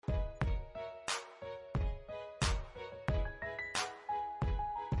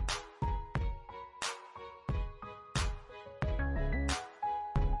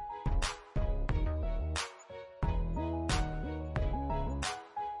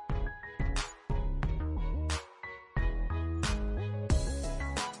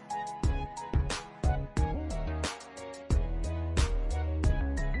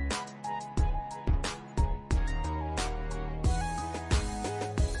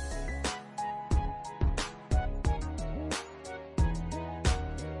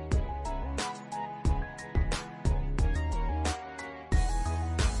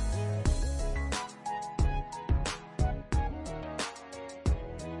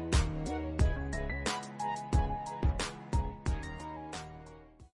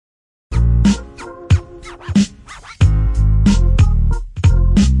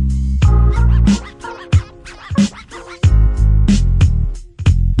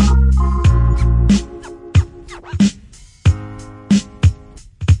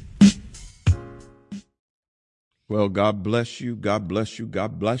Well, God bless you. God bless you.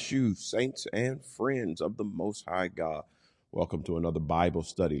 God bless you, saints and friends of the Most High God. Welcome to another Bible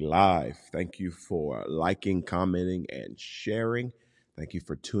study live. Thank you for liking, commenting, and sharing. Thank you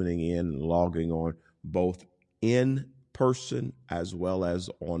for tuning in and logging on both in person as well as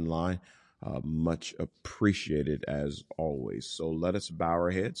online. Much appreciated as always. So let us bow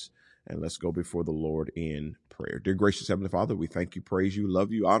our heads and let's go before the Lord in prayer. Dear gracious Heavenly Father, we thank you, praise you,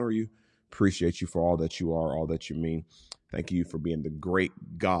 love you, honor you. Appreciate you for all that you are, all that you mean. Thank you for being the great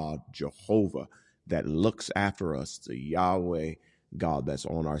God, Jehovah, that looks after us, the Yahweh God that's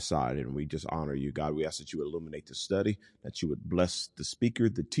on our side. And we just honor you, God. We ask that you illuminate the study, that you would bless the speaker,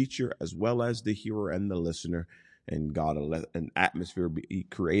 the teacher, as well as the hearer and the listener. And God, let an atmosphere be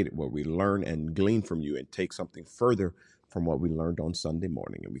created where we learn and glean from you and take something further from what we learned on Sunday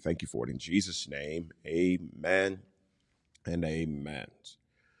morning. And we thank you for it in Jesus' name. Amen and amen.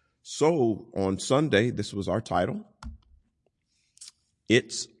 So on Sunday, this was our title.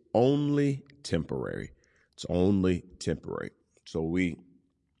 It's only temporary. It's only temporary. So we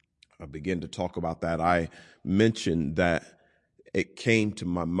begin to talk about that. I mentioned that it came to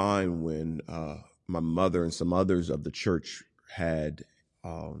my mind when my mother and some others of the church had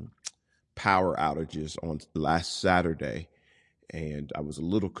power outages on last Saturday. And I was a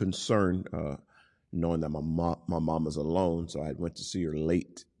little concerned knowing that my mom was alone. So I went to see her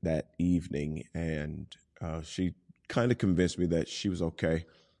late that evening, and she kind of convinced me that she was okay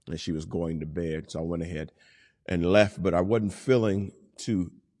and she was going to bed. So I went ahead and left, but I wasn't feeling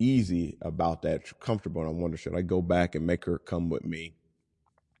too easy about that, comfortable. And I wondered, should I go back and make her come with me?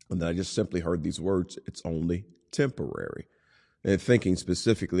 And then I just simply heard these words, it's only temporary. And thinking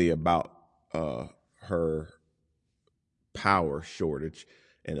specifically about her power shortage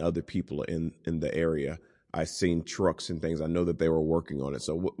and other people in the area. I seen trucks and things. I know that they were working on it.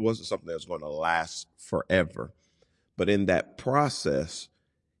 So it wasn't something that was going to last forever. But in that process,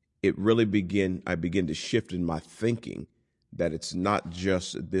 I began to shift in my thinking that it's not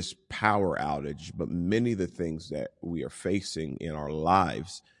just this power outage, but many of the things that we are facing in our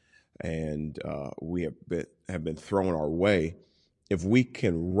lives and we have been thrown our way. If we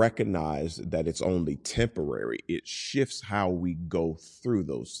can recognize that it's only temporary, it shifts how we go through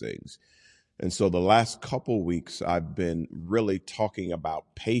those things. And so the last couple weeks, I've been really talking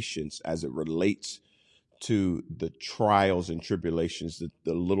about patience as it relates to the trials and tribulations,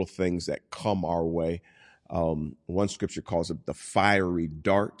 the little things that come our way. One scripture calls it the fiery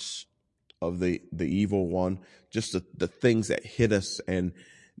darts of the evil one, just the things that hit us, and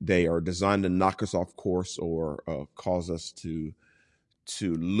they are designed to knock us off course or cause us to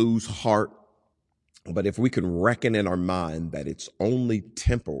lose heart. But if we can reckon in our mind that it's only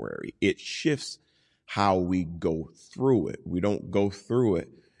temporary, it shifts how we go through it. We don't go through it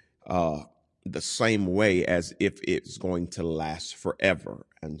the same way as if it's going to last forever.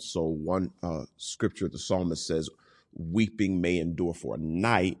 And so one scripture, the psalmist says, weeping may endure for a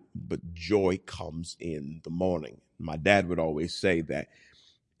night, but joy comes in the morning. My dad would always say that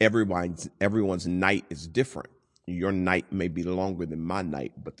everyone's night is different. Your night may be longer than my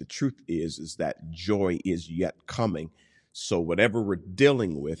night, but the truth is that joy is yet coming. So whatever we're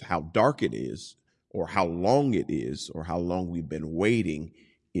dealing with, how dark it is, or how long it is, or how long we've been waiting,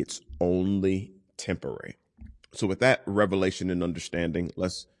 it's only temporary. So with that revelation and understanding,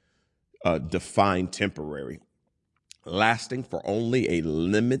 let's define temporary. Lasting for only a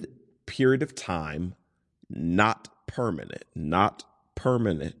limited period of time, not permanent, not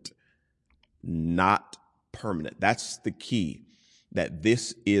permanent, not permanent. That's the key, that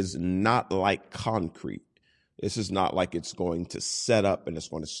this is not like concrete. This is not like it's going to set up and it's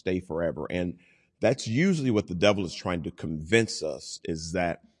going to stay forever. And that's usually what the devil is trying to convince us, is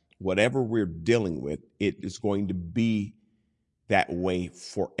that whatever we're dealing with, it is going to be that way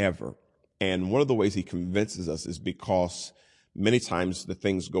forever. And one of the ways he convinces us is because many times the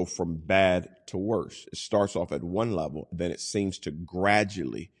things go from bad to worse. It starts off at one level, then it seems to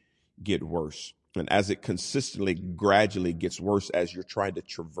gradually get worse. And as it consistently, gradually gets worse as you're trying to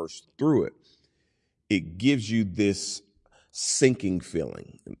traverse through it, it gives you this sinking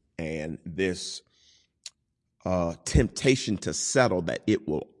feeling and this temptation to settle that it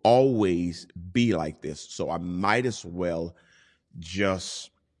will always be like this. So I might as well just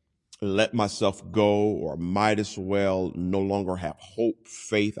let myself go, or I might as well no longer have hope,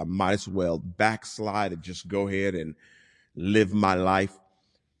 faith. I might as well backslide and just go ahead and live my life.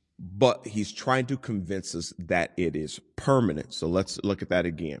 But he's trying to convince us that it is permanent. So let's look at that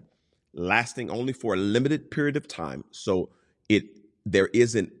again. Lasting only for a limited period of time. So there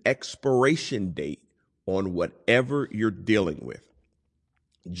is an expiration date on whatever you're dealing with.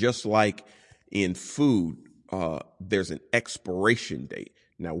 Just like in food, there's an expiration date.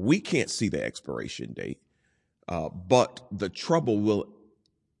 Now, we can't see the expiration date, but the trouble will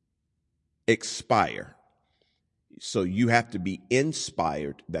expire. So you have to be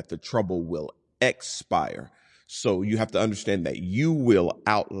inspired that the trouble will expire. So you have to understand that you will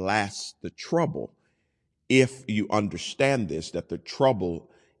outlast the trouble if you understand this, that the trouble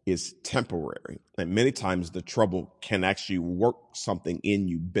is temporary. And many times the trouble can actually work something in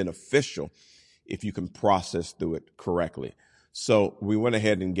you beneficial if you can process through it correctly. So we went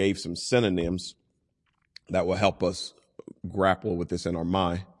ahead and gave some synonyms that will help us grapple with this in our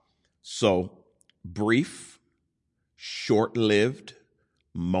mind. So brief, short-lived,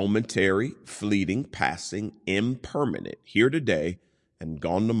 momentary, fleeting, passing, impermanent, here today and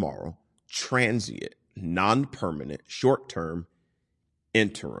gone tomorrow, transient, non-permanent, short-term,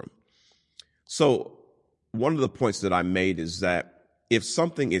 interim. So one of the points that I made is that if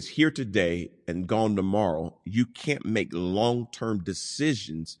something is here today and gone tomorrow, you can't make long-term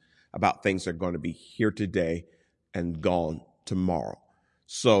decisions about things that are going to be here today and gone tomorrow.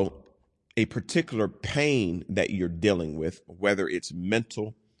 So a particular pain that you're dealing with, whether it's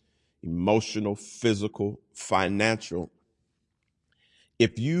mental, emotional, physical, financial,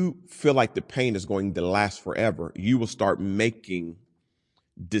 if you feel like the pain is going to last forever, you will start making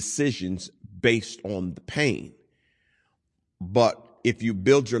decisions based on the pain. But if you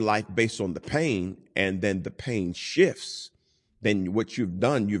build your life based on the pain and then the pain shifts, then what you've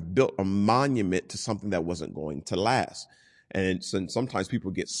done, you've built a monument to something that wasn't going to last. And sometimes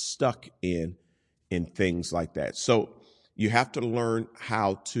people get stuck in things like that. So you have to learn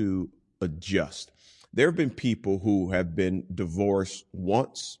how to adjust. There have been people who have been divorced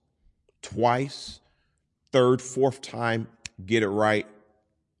once, twice, third, fourth time, get it right,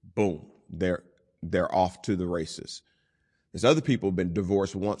 boom, they're off to the races. There's other people who've been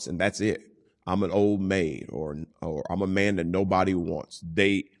divorced once and that's it. I'm an old maid or I'm a man that nobody wants.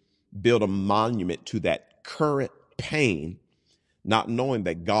 They build a monument to that current pain, not knowing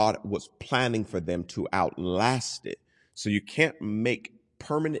that God was planning for them to outlast it. So you can't make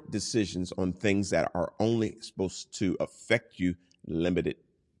permanent decisions on things that are only supposed to affect you limited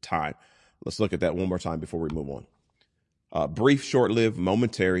time. Let's look at that one more time before we move on. Brief, short-lived,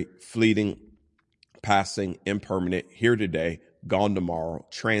 momentary, fleeting, passing, impermanent, here today, gone tomorrow,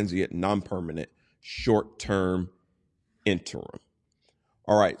 transient, non-permanent, short-term, interim.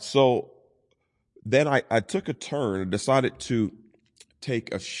 All right, so then I took a turn and decided to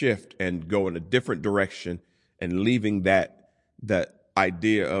take a shift and go in a different direction and leaving that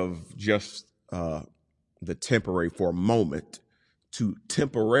idea of just the temporary for a moment to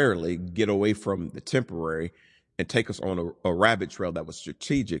temporarily get away from the temporary and take us on a rabbit trail that was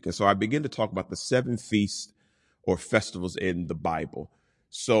strategic. And so I began to talk about the 7 feasts or festivals in the Bible.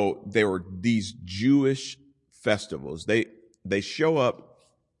 So there were these Jewish festivals. They show up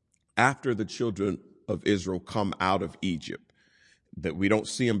after the children of Israel come out of Egypt. That we don't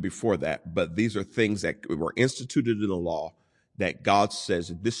see them before that, but these are things that were instituted in the law that God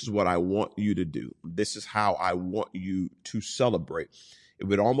says, this is what I want you to do. This is how I want you to celebrate. It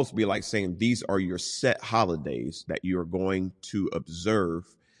would almost be like saying these are your set holidays that you're going to observe.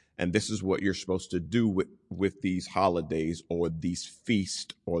 And this is what you're supposed to do with these holidays or these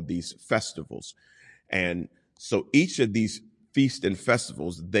feasts or these festivals. And so each of these feasts and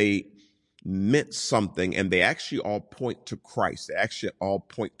festivals, they meant something, and they actually all point to Christ. They actually all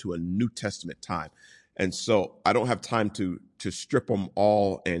point to a New Testament time. And so I don't have time to strip them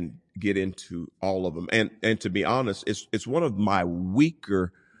all and get into all of them. And to be honest, it's one of my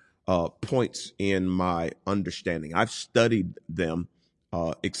weaker points in my understanding. I've studied them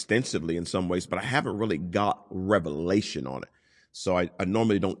extensively in some ways, but I haven't really got revelation on it. So I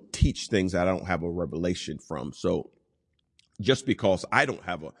normally don't teach things that I don't have a revelation from. So just because I don't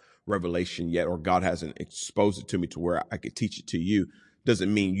have a revelation yet, or God hasn't exposed it to me to where I could teach it to you,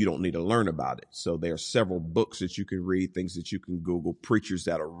 doesn't mean you don't need to learn about it. So there are several books that you can read, things that you can Google, preachers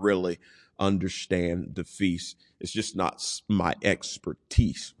that are really understand the feast. It's just not my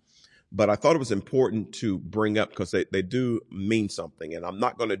expertise. But I thought it was important to bring up because they do mean something. And I'm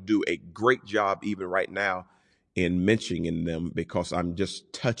not going to do a great job even right now in mentioning them because I'm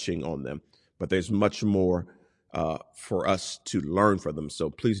just touching on them. But there's much more for us to learn from them. So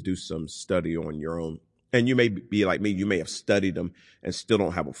please do some study on your own. And you may be like me, you may have studied them and still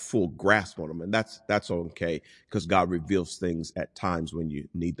don't have a full grasp on them. And that's okay because God reveals things at times when you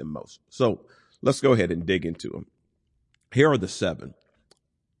need them most. So let's go ahead and dig into them. Here are the 7.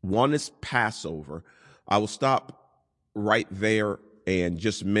 One is Passover. I will stop right there and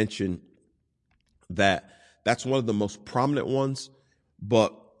just mention that that's one of the most prominent ones,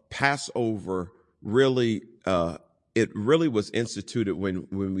 but Passover really it really was instituted when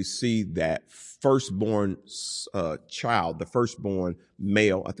we see that firstborn child, the firstborn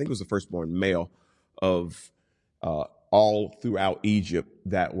male, I think it was the firstborn male of all throughout Egypt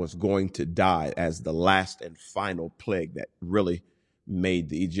that was going to die as the last and final plague that really made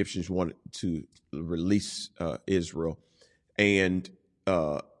the Egyptians want to release Israel. And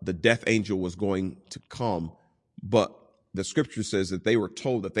the death angel was going to come, but the scripture says that they were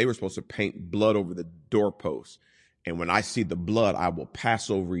told that they were supposed to paint blood over the doorpost. And when I see the blood, I will pass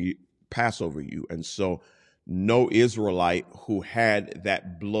over you. And so no Israelite who had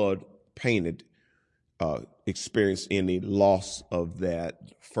that blood painted experienced any loss of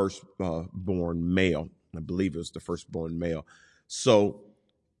that firstborn male. I believe it was the firstborn male. So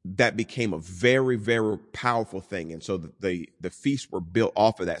that became a very, very powerful thing. And so the feasts were built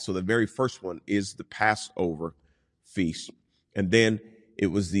off of that. So the very first one is the Passover feast. And then it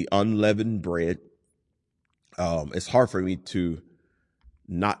was the unleavened bread. It's hard for me to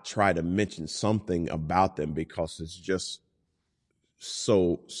not try to mention something about them because it's just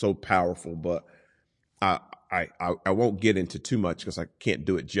so powerful. But I won't get into too much because I can't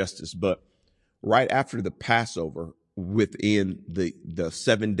do it justice. But right after the Passover, within the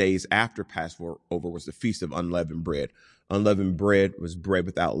 7 days after Passover was the Feast of Unleavened Bread. Unleavened bread was bread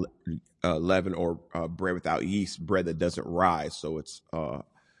without leaven, or bread without yeast, bread that doesn't rise. So it's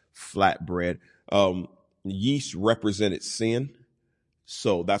flat bread. Yeast represented sin.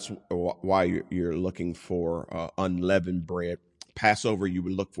 So that's why you're looking for unleavened bread. Passover, you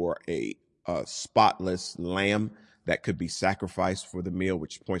would look for a spotless lamb that could be sacrificed for the meal,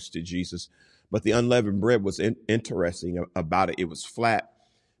 which points to Jesus. But the unleavened bread was interesting about it. It was flat,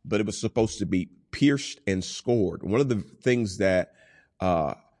 but it was supposed to be pierced and scored. One of the things that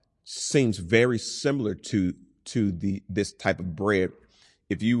seems very similar to this type of bread,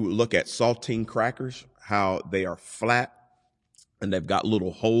 if you look at saltine crackers, how they are flat and they've got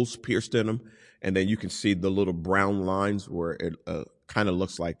little holes pierced in them, and then you can see the little brown lines where it kind of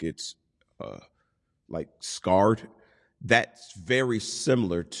looks like it's like scarred. That's very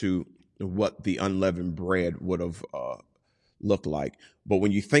similar to what the unleavened bread would have looked like. But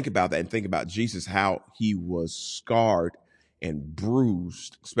when you think about that and think about Jesus, how he was scarred and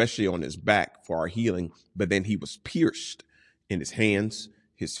bruised, especially on his back for our healing, but then he was pierced in his hands,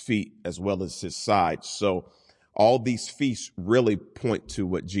 his feet, as well as his side. So all these feasts really point to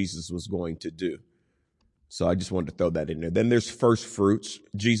what Jesus was going to do. So I just wanted to throw that in there. Then there's first fruits.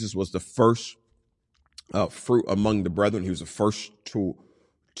 Jesus was the first fruit among the brethren. He was the first to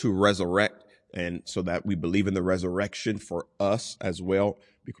resurrect. And so that we believe in the resurrection for us as well,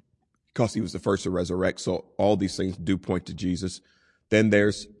 because he was the first to resurrect. So all these things do point to Jesus. Then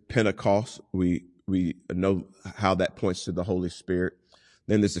there's Pentecost. We know how that points to the Holy Spirit.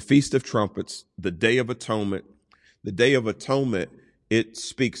 Then there's the Feast of Trumpets, the Day of Atonement. The Day of Atonement, it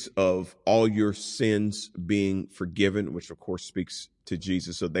speaks of all your sins being forgiven, which of course speaks to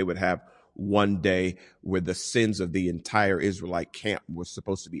Jesus. So they would have one day where the sins of the entire Israelite camp was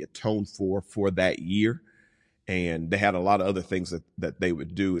supposed to be atoned for that year. And they had a lot of other things that they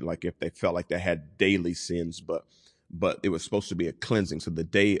would do, like if they felt like they had daily sins, but it was supposed to be a cleansing. So the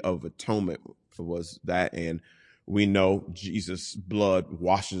Day of Atonement was that. And we know Jesus' blood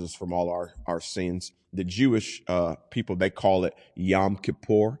washes us from all our sins. The Jewish people, they call it Yom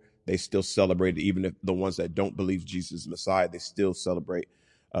Kippur. They still celebrate it. Even if the ones that don't believe Jesus is Messiah, they still celebrate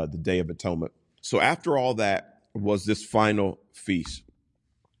the Day of Atonement. So after all that was this final feast.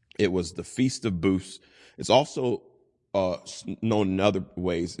 It was the Feast of Booths. It's also known in other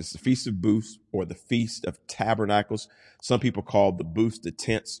ways. It's the Feast of Booths or the Feast of Tabernacles. Some people call the booths the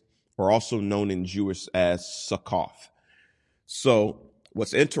tents, or also known in Jewish as Sukkoth. So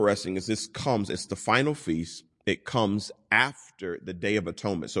what's interesting is it's the final feast. It comes after the Day of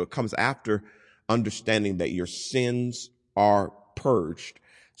Atonement. So it comes after understanding that your sins are purged.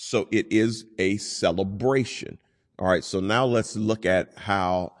 So it is a celebration. All right. So now let's look at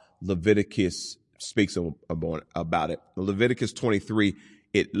how Leviticus speaks about it. Leviticus 23,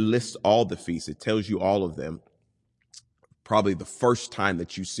 it lists all the feasts. It tells you all of them. Probably the first time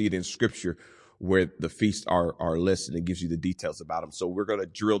that you see it in scripture where the feasts are listed, and gives you the details about them. So we're going to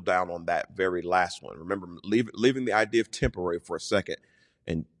drill down on that very last one. Remember, leaving the idea of temporary for a second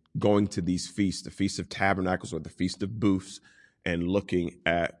and going to these feasts, the Feast of Tabernacles or the Feast of Booths, and looking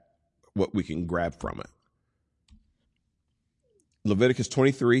at what we can grab from it. Leviticus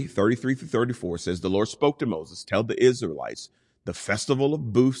 23, 33 through 34 says, the Lord spoke to Moses, tell the Israelites, the festival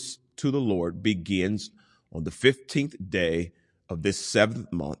of booths to the Lord begins on the 15th day of this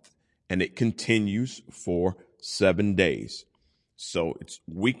 7th month, and it continues for 7 days. So it's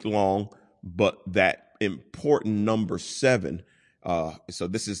week long, but that important number 7. So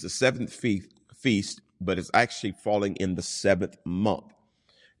this is the seventh feast, but it's actually falling in the 7th month.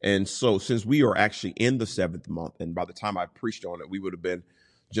 And so since we are actually in the 7th month, and by the time I preached on it, we would have been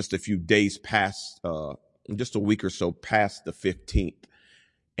just a few days past, just a week or so past the 15th.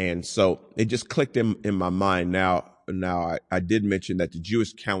 And so it just clicked in my mind. Now I did mention that the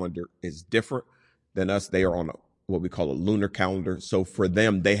Jewish calendar is different than us. They are on what we call a lunar calendar. So for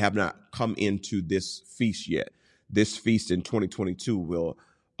them, they have not come into this feast yet. This feast in 2022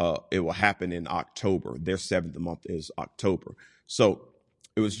 it will happen in October. Their 7th month is October. So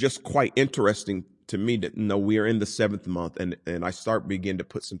it was just quite interesting to me that we are in the 7th month, and I begin to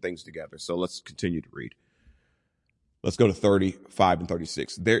put some things together. So let's continue to read. Let's go to 35 and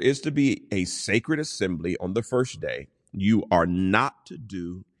 36. There is to be a sacred assembly on the first day. You are not to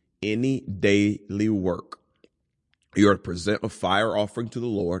do any daily work. You are to present a fire offering to the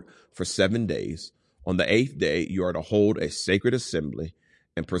Lord for 7 days. On the 8th day, you are to hold a sacred assembly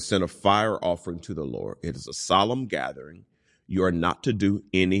and present a fire offering to the Lord. It is a solemn gathering. You are not to do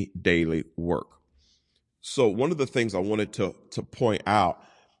any daily work. So one of the things I wanted to point out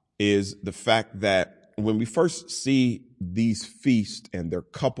is the fact that when we first see these feasts and they're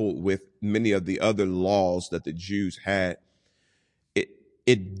coupled with many of the other laws that the Jews had,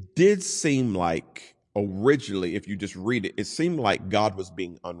 it did seem like originally, if you just read it, it seemed like God was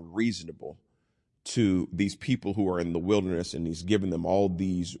being unreasonable to these people who are in the wilderness, and he's giving them all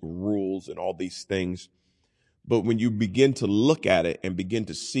these rules and all these things. But when you begin to look at it and begin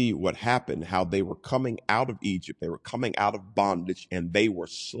to see what happened, how they were coming out of Egypt, they were coming out of bondage, and they were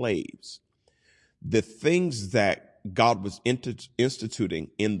slaves. The things that God was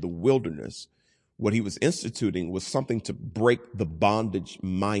instituting in the wilderness, what he was instituting was something to break the bondage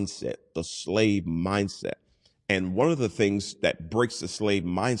mindset, the slave mindset. And one of the things that breaks the slave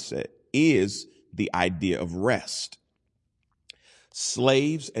mindset is the idea of rest.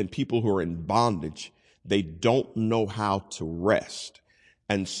 Slaves and people who are in bondage, they don't know how to rest.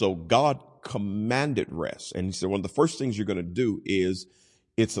 And so God commanded rest. And he said, one of the first things you're going to do is,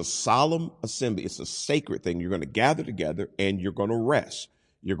 it's a solemn assembly. It's a sacred thing. You're going to gather together and you're going to rest.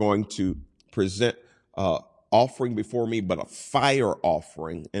 You're going to present offering before me, but a fire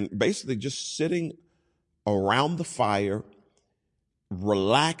offering, and basically just sitting around the fire,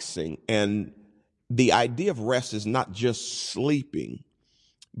 relaxing. And the idea of rest is not just sleeping,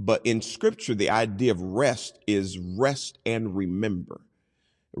 but in scripture, the idea of rest is rest and remember.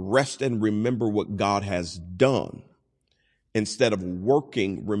 Rest and remember what God has done instead of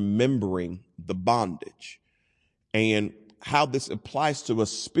working, remembering the bondage. And how this applies to us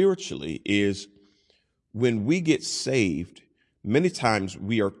spiritually is when we get saved, many times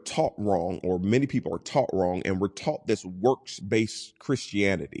we are taught wrong, or many people are taught wrong, and we're taught this works-based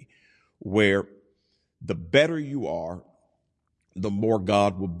Christianity where the better you are, the more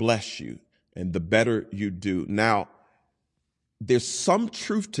God will bless you, and the better you do. Now, there's some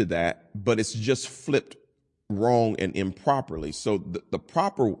truth to that, but it's just flipped wrong and improperly. So the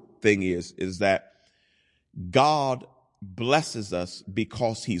proper thing is that God blesses us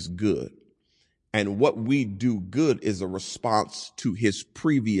because he's good. And what we do good is a response to his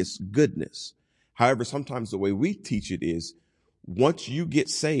previous goodness. However, sometimes the way we teach it is, once you get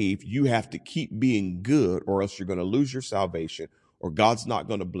saved, you have to keep being good, or else you're going to lose your salvation, or God's not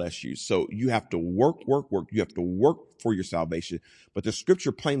going to bless you. So you have to work. You have to work for your salvation. But the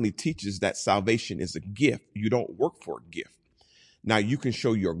scripture plainly teaches that salvation is a gift. You don't work for a gift. Now, you can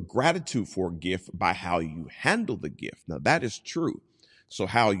show your gratitude for a gift by how you handle the gift. Now, that is true. So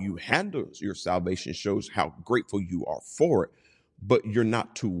how you handle your salvation shows how grateful you are for it, but you're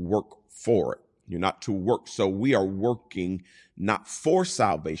not to work for it. You're not to work. So we are working not for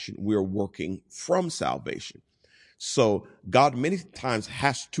salvation. We are working from salvation. So God many times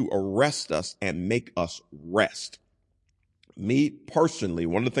has to arrest us and make us rest. Me personally,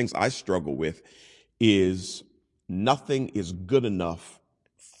 one of the things I struggle with is nothing is good enough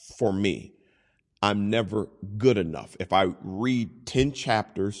for me. I'm never good enough. If I read 10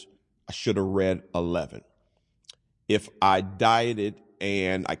 chapters, I should have read 11. If I dieted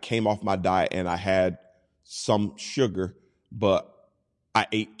and I came off my diet and I had some sugar, but I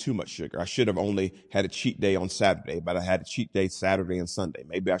ate too much sugar, I should have only had a cheat day on Saturday, but I had a cheat day Saturday and Sunday.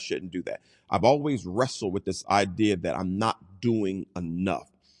 Maybe I shouldn't do that. I've always wrestled with this idea that I'm not doing enough.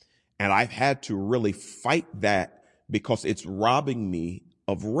 And I've had to really fight that because it's robbing me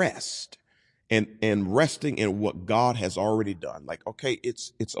of rest. And resting in what God has already done. Like, okay,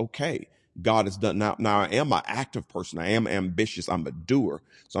 it's okay. God has done. Now I am an active person. I am ambitious. I'm a doer.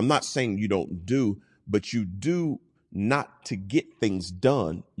 So I'm not saying you don't do, but you do not to get things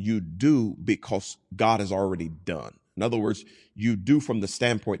done. You do because God has already done. In other words, you do from the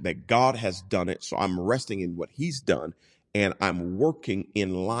standpoint that God has done it. So I'm resting in what he's done, and I'm working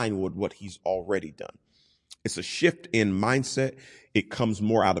in line with what he's already done. It's a shift in mindset. It comes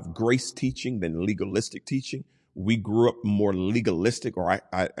more out of grace teaching than legalistic teaching. We grew up more legalistic, or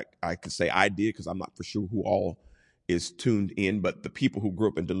I could say I did, because I'm not for sure who all is tuned in, but the people who grew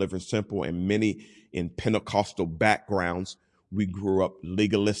up in Deliverance Temple and many in Pentecostal backgrounds, we grew up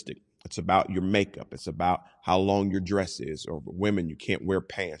legalistic. It's about your makeup. It's about how long your dress is. Or women, you can't wear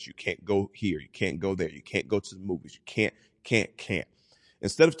pants. You can't go here. You can't go there. You can't go to the movies. You can't.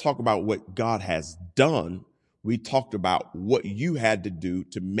 Instead of talking about what God has done, we talked about what you had to do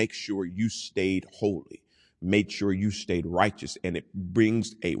to make sure you stayed holy, made sure you stayed righteous. And it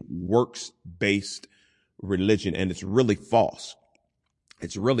brings a works-based religion, and it's really false.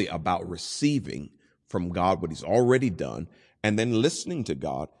 It's really about receiving from God what he's already done, and then listening to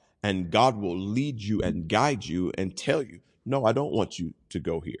God, and God will lead you and guide you and tell you, no, I don't want you to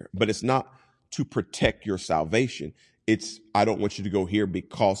go here. But it's not to protect your salvation. It's, I don't want you to go here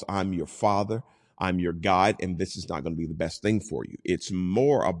because I'm your father, I'm your guide, and this is not going to be the best thing for you. It's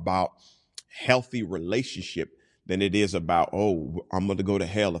more about healthy relationship than it is about, oh, I'm going to go to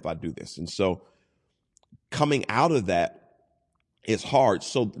hell if I do this. And so coming out of that is hard.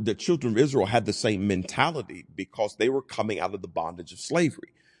 So the children of Israel had the same mentality because they were coming out of the bondage of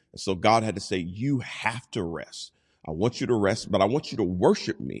slavery. And so God had to say, you have to rest. I want you to rest, but I want you to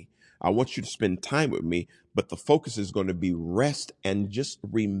worship me. I want you to spend time with me, but the focus is going to be rest and just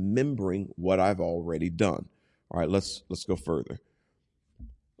remembering what I've already done. All right, let's go further.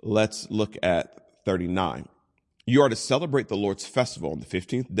 Let's look at 39. You are to celebrate the Lord's festival on the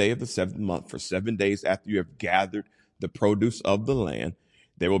 15th day of the 7th month for 7 days after you have gathered the produce of the land.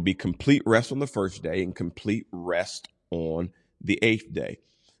 There will be complete rest on the first day and complete rest on the 8th day.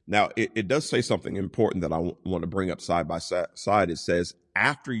 Now, it does say something important that I want to bring up side by side. It says,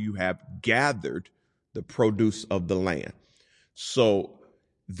 after you have gathered the produce of the land. So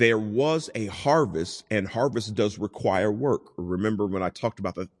there was a harvest, and harvest does require work. Remember when I talked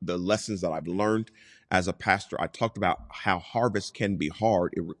about the lessons that I've learned as a pastor, I talked about how harvest can be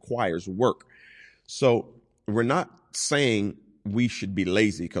hard. It requires work. So we're not saying we should be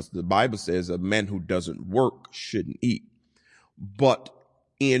lazy, because the Bible says a man who doesn't work shouldn't eat. But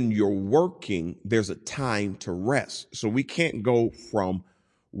in your working, there's a time to rest. So we can't go from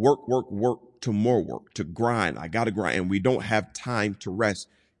work to more work, to grind. I got to grind. And we don't have time to rest,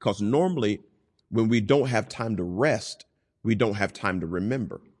 because normally when we don't have time to rest, we don't have time to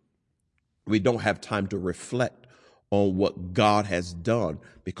remember. We don't have time to reflect on what God has done,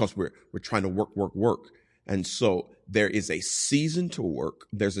 because we're trying to work. And so there is a season to work.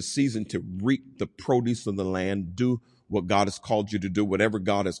 There's a season to reap the produce of the land, do what God has called you to do, whatever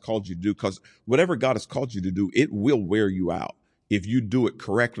God has called you to do, because whatever God has called you to do, it will wear you out if you do it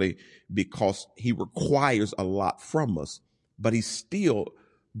correctly, because he requires a lot from us, but he still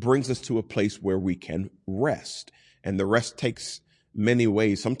brings us to a place where we can rest. And the rest takes many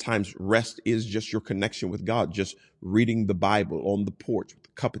ways. Sometimes rest is just your connection with God, just reading the Bible on the porch with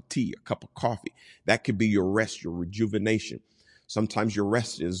a cup of tea, a cup of coffee. That could be your rest, your rejuvenation. Sometimes your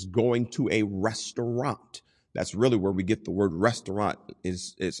rest is going to a restaurant. That's really where we get the word restaurant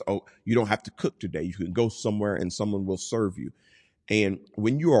is, oh, you don't have to cook today. You can go somewhere and someone will serve you. And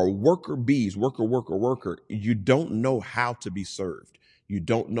when you are worker bees, worker, you don't know how to be served. You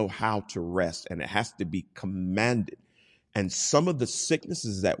don't know how to rest, and it has to be commanded. And some of the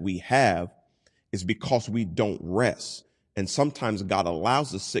sicknesses that we have is because we don't rest. And sometimes God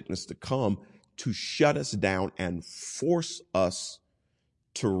allows the sickness to come to shut us down and force us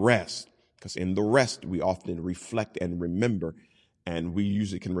to rest. Because in the rest, we often reflect and remember, and we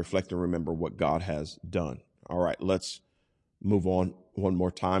usually can reflect and remember what God has done. All right, let's move on one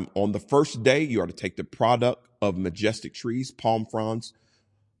more time. On the first day, you are to take the product of majestic trees, palm fronds,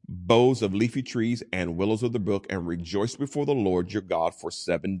 boughs of leafy trees, and willows of the brook, and rejoice before the Lord your God for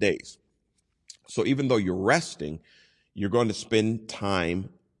 7 days. So even though you're resting, you're going to spend time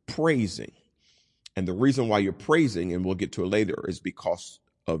praising. And the reason why you're praising, and we'll get to it later, is because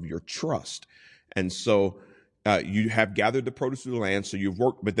of your trust. And so you have gathered the produce of the land, so you've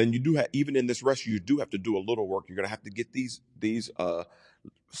worked, but then you do have, even in this rest, you do have to do a little work. You're going to have to get these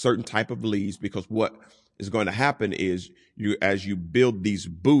certain type of leaves, because what is going to happen is as you build these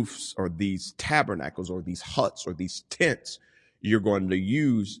booths or these tabernacles or these huts or these tents, you're going to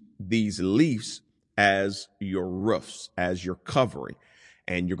use these leaves as your roofs, as your covering.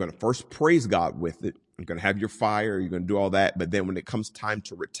 And you're going to first praise God with it. You're going to have your fire. You're going to do all that. But then when it comes time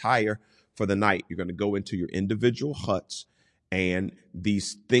to retire for the night, you're going to go into your individual huts, and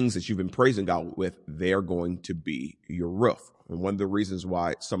these things that you've been praising God with, they're going to be your roof. And one of the reasons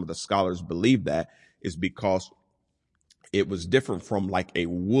why some of the scholars believe that is because it was different from like a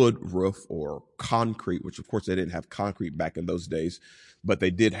wood roof or concrete, which of course they didn't have concrete back in those days, but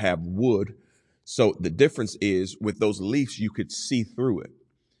they did have wood. So the difference is with those leaves, you could see through it.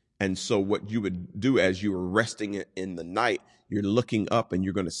 And so what you would do as you were resting in the night, you're looking up and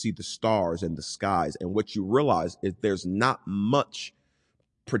you're going to see the stars and the skies. And what you realize is there's not much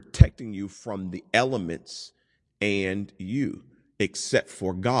protecting you from the elements and you, except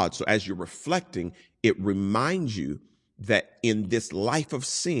for God. So as you're reflecting, it reminds you that in this life of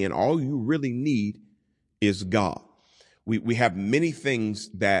sin, all you really need is God. We have many things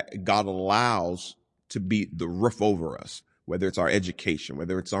that God allows to be the roof over us, whether it's our education,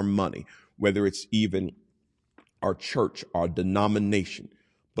 whether it's our money, whether it's even our church, our denomination.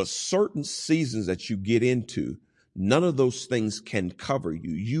 But certain seasons that you get into, none of those things can cover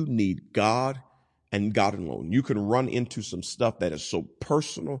you. You need God and God alone. You can run into some stuff that is so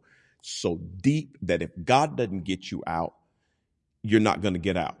personal, so deep, that if God doesn't get you out, you're not going to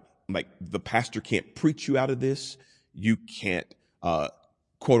get out. Like, the pastor can't preach you out of this. You can't,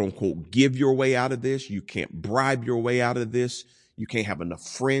 quote unquote, give your way out of this. You can't bribe your way out of this. You can't have enough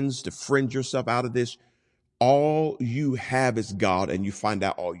friends to friend yourself out of this. All you have is God, and you find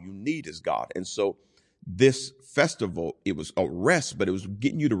out all you need is God. And so this festival, it was a rest, but it was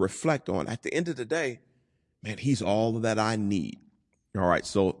getting you to reflect on, at the end of the day, man, he's all that I need. All right.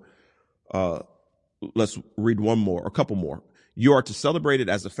 So, let's read a couple more. You are to celebrate it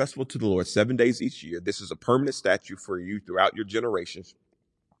as a festival to the Lord 7 days each year. This is a permanent statute for you throughout your generations.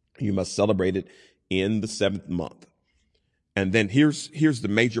 You must celebrate it in the 7th month. And then here's the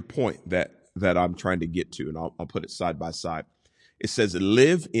major point that I'm trying to get to, and I'll put it side by side. It says,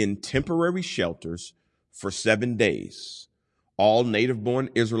 live in temporary shelters for 7 days. All native-born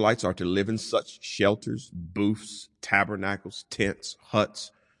Israelites are to live in such shelters, booths, tabernacles, tents,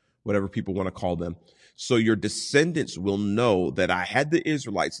 huts, whatever people want to call them. So your descendants will know that I had the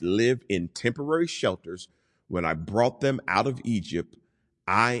Israelites live in temporary shelters when I brought them out of Egypt.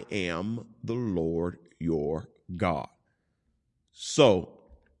 I am the Lord your God. So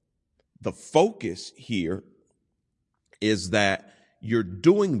the focus here is that you're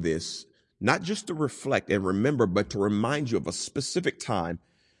doing this not just to reflect and remember, but to remind you of a specific time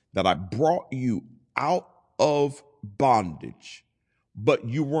that I brought you out of bondage, but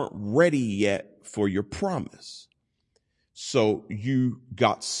you weren't ready yet for your promise. So you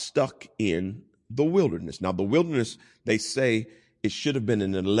got stuck in the wilderness. Now, the wilderness, they say it should have been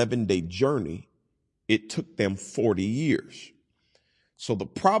an 11-day journey. It took them 40 years. So the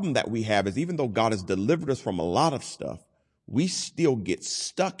problem that we have is, even though God has delivered us from a lot of stuff, we still get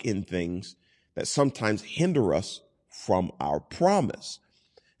stuck in things that sometimes hinder us from our promise.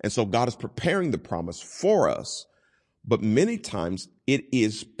 And so God is preparing the promise for us, but many times it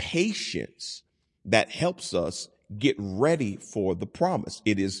is patience that helps us get ready for the promise.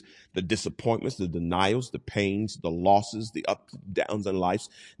 It is the disappointments, the denials, the pains, the losses, the ups and downs in life,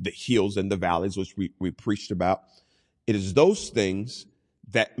 the hills and the valleys, which we preached about. It is those things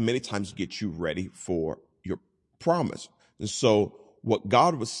that many times get you ready for your promise. And so what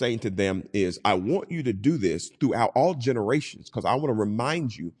God was saying to them is, I want you to do this throughout all generations, because I want to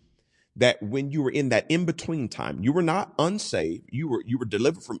remind you that when you were in that in-between time, you were not unsaved. You were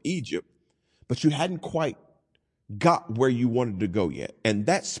delivered from Egypt, but you hadn't quite got where you wanted to go yet. And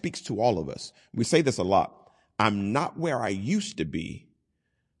that speaks to all of us. We say this a lot. I'm not where I used to be,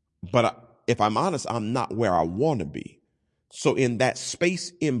 but if I'm honest, I'm not where I want to be. So in that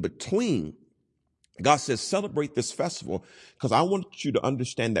space in between, God says, celebrate this festival, because I want you to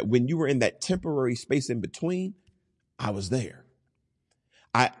understand that when you were in that temporary space in between, I was there.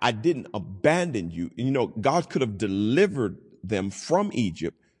 I didn't abandon you. You know, God could have delivered them from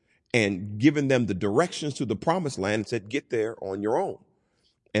Egypt and given them the directions to the promised land and said, get there on your own.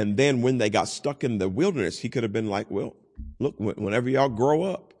 And then when they got stuck in the wilderness, he could have been like, well, look, whenever y'all grow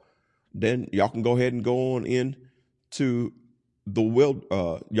up, then y'all can go ahead and go on in to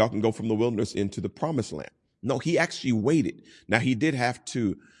y'all can go from the wilderness into the promised land. No, he actually waited. Now, he did have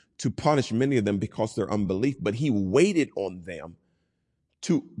to punish many of them because of their unbelief, but he waited on them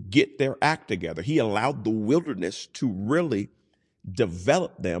to get their act together. He allowed the wilderness to really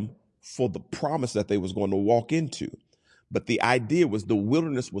develop them for the promise that they was going to walk into. But the idea was the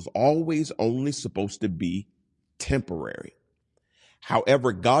wilderness was always only supposed to be temporary.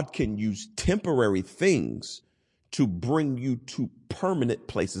 However, God can use temporary things to bring you to permanent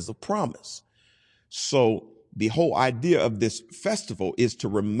places of promise. So the whole idea of this festival is to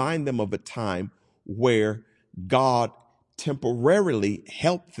remind them of a time where God temporarily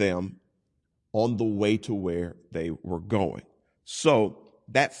helped them on the way to where they were going. So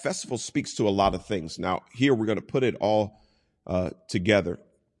that festival speaks to a lot of things. Now, here we're going to put it all together.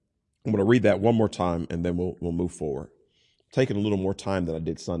 I'm going to read that one more time, and then we'll move forward. Taking a little more time than I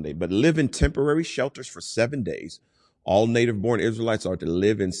did Sunday. But live in temporary shelters for 7 days. All native-born Israelites are to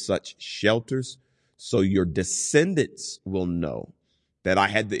live in such shelters, so your descendants will know that I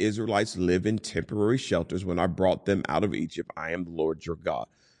had the Israelites live in temporary shelters when I brought them out of Egypt. I am the Lord your God.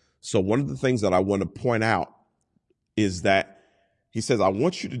 So one of the things that I want to point out is that he says, I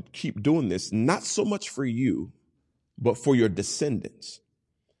want you to keep doing this, not so much for you, but for your descendants,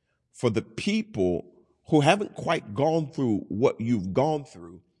 for the people who haven't quite gone through what you've gone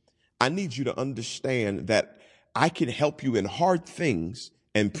through. I need you to understand that I can help you in hard things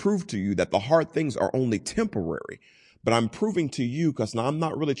and prove to you that the hard things are only temporary. But I'm proving to you, because now I'm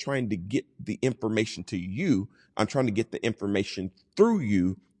not really trying to get the information to you. I'm trying to get the information through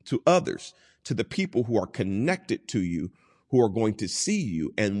you to others, to the people who are connected to you, who are going to see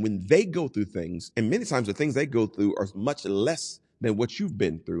you. And when they go through things, and many times the things they go through are much less than what you've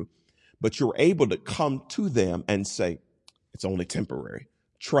been through, but you're able to come to them and say, it's only temporary.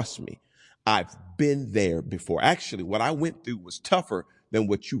 Trust me. I've been there before. Actually, what I went through was tougher than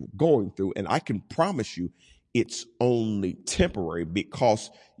what you were going through. And I can promise you it's only temporary because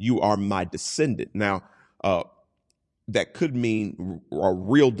you are my descendant. Now, that could mean a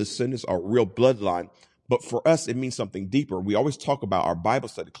real descendants, a real bloodline. But for us, it means something deeper. We always talk about our Bible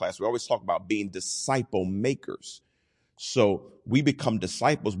study class. We always talk about being disciple makers. So we become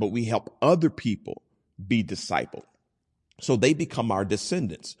disciples, but we help other people be discipled. So they become our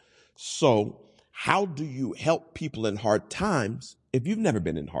descendants. So how do you help people in hard times if you've never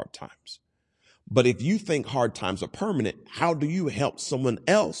been in hard times? But if you think hard times are permanent, how do you help someone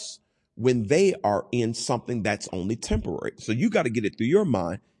else when they are in something that's only temporary? So you got to get it through your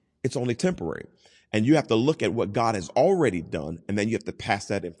mind. It's only temporary. And you have to look at what God has already done, and then you have to pass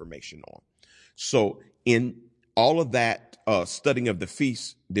that information on. So in all of that studying of the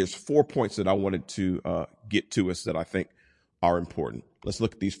feast, there's 4 points that I wanted to get to us that I think are important. Let's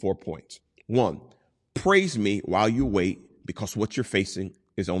look at these 4 points. 1, praise me while you wait, because what you're facing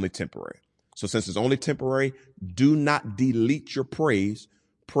is only temporary. So since it's only temporary, do not delete your praise.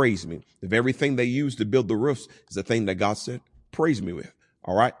 Praise me. If everything they use to build the roofs is the thing that God said, praise me with.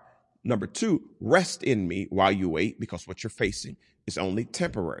 All right. Number 2, rest in me while you wait, because what you're facing is only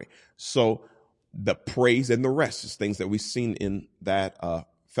temporary. So the praise and the rest is things that we've seen in that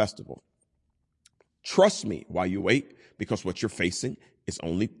festival. Trust me while you wait, because what you're facing is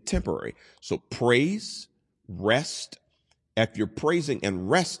only temporary. So praise, rest. If you're praising and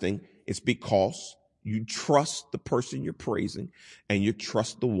resting, it's because you trust the person you're praising and you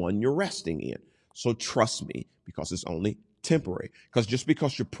trust the one you're resting in. So trust me, because it's only temporary. Because just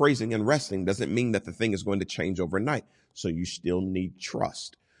because you're praising and resting doesn't mean that the thing is going to change overnight. So you still need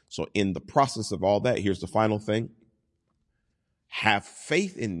trust. So in the process of all that, here's the final thing. Have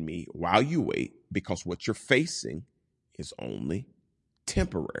faith in me while you wait, because what you're facing is only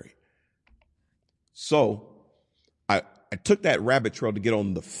temporary. So I took that rabbit trail to get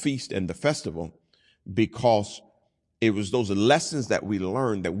on the feast and the festival, because it was those lessons that we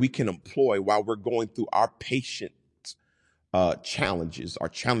learned that we can employ while we're going through our patient challenges, our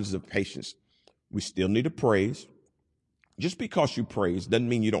challenges of patience. We still need to praise. Just because you praise doesn't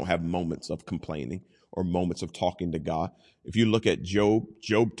mean you don't have moments of complaining or moments of talking to God. If you look at Job,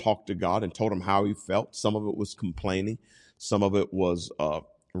 Job talked to God and told him how he felt. Some of it was complaining. Some of it was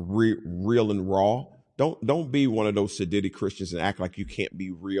real and raw. Don't be one of those sedity Christians and act like you can't be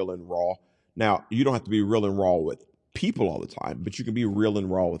real and raw. Now, you don't have to be real and raw with people all the time, but you can be real and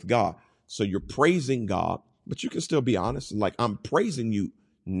raw with God. So you're praising God, but you can still be honest and like, I'm praising you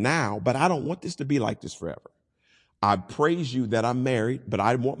now, but I don't want this to be like this forever. I praise you that I'm married, but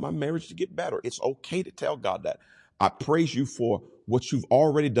I want my marriage to get better. It's okay to tell God that. I praise you for what you've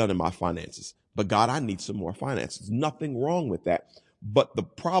already done in my finances, but God, I need some more finances. Nothing wrong with that. But the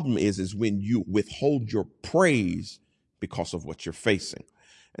problem is when you withhold your praise because of what you're facing.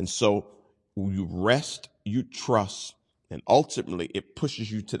 And so you rest, you trust, and ultimately it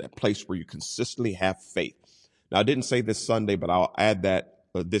pushes you to that place where you consistently have faith. Now, I didn't say this Sunday, but I'll add that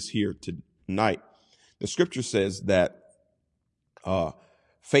this here tonight. The scripture says that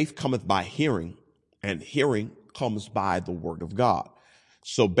faith cometh by hearing, and hearing comes by the word of God.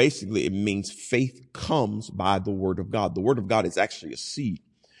 So basically, it means faith comes by the word of God. The word of God is actually a seed.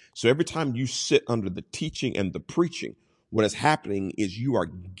 So every time you sit under the teaching and the preaching, what is happening is you are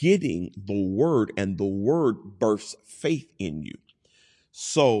getting the word, and the word births faith in you.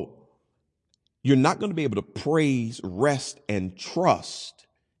 So you're not going to be able to praise, rest, and trust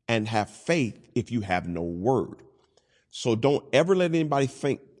and have faith if you have no word. So don't ever let anybody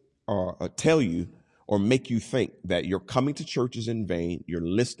think or tell you or make you think that you're coming to church is in vain, you're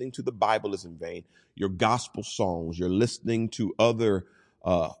listening to the Bible is in vain, your gospel songs, you're listening to other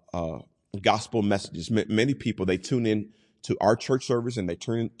gospel messages. Many people, they tune in to our church service and they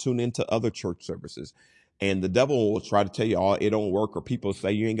tune into other church services. And the devil will try to tell you, oh, it don't work, or people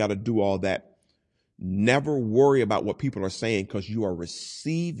say you ain't got to do all that. Never worry about what people are saying, because you are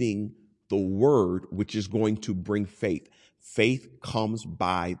receiving the word, which is going to bring faith. Faith comes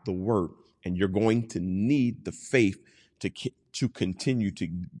by the word, and you're going to need the faith to continue to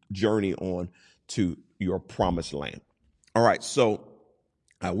journey on to your promised land. All right, so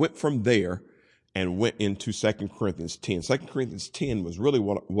I went from there and went into 2 Corinthians 10. 2 Corinthians 10 was really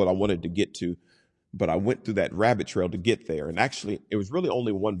what I wanted to get to, but I went through that rabbit trail to get there. And actually, it was really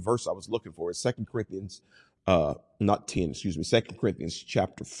only one verse I was looking for. It's 2 Corinthians, not 10, excuse me, 2 Corinthians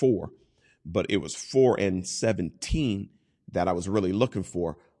chapter 4. But it was 4 and 17 that I was really looking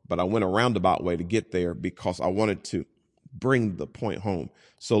for. But I went a roundabout way to get there because I wanted to bring the point home.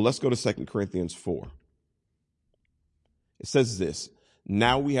 So let's go to 2 Corinthians 4. It says this: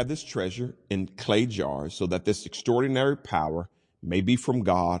 now we have this treasure in clay jars, so that this extraordinary power may be from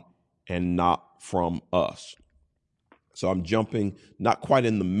God and not from us. So I'm jumping not quite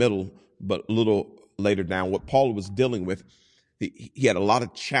in the middle, but a little later down. What Paul was dealing with, he had a lot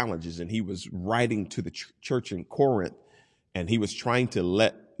of challenges, and he was writing to the church in Corinth, and he was trying to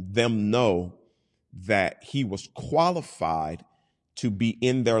let them know that he was qualified to be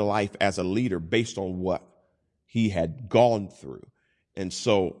in their life as a leader based on what he had gone through. And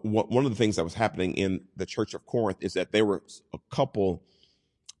so one of the things that was happening in the church of Corinth is that there were a couple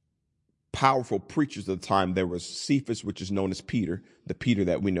powerful preachers at the time. There was Cephas, which is known as Peter, the Peter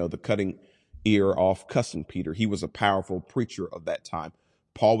that we know, the cutting ear off cussing Peter. He was a powerful preacher of that time.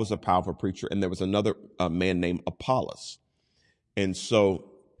 Paul was a powerful preacher, and there was another man named Apollos. And so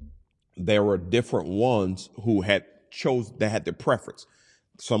there were different ones who had their preference.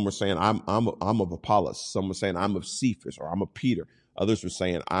 Some were saying, I'm of Apollos. Some were saying, I'm of Cephas, or I'm of Peter. Others were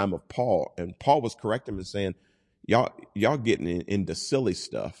saying, I'm of Paul. And Paul was correcting them and saying, y'all getting into silly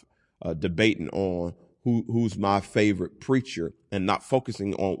stuff, debating on who's my favorite preacher and not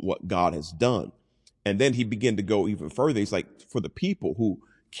focusing on what God has done. And then he began to go even further. He's like, for the people who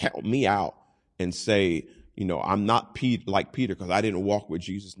count me out and say, I'm not like Peter because I didn't walk with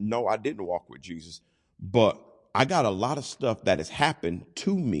Jesus. No, I didn't walk with Jesus. But I got a lot of stuff that has happened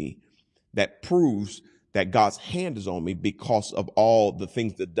to me that proves that God's hand is on me because of all the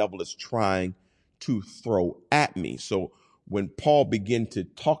things the devil is trying to throw at me. So when Paul began to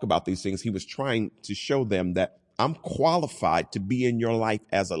talk about these things, he was trying to show them that I'm qualified to be in your life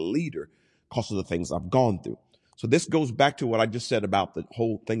as a leader because of the things I've gone through. So this goes back to what I just said about the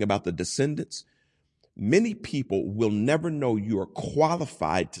whole thing about the descendants. Many people will never know you are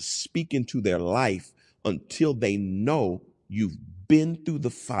qualified to speak into their life until they know you've been through the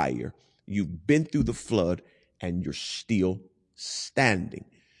fire, you've been through the flood, and you're still standing.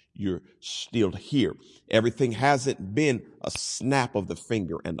 You're still here. Everything hasn't been a snap of the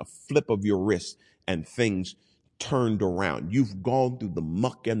finger and a flip of your wrist and things turned around. You've gone through the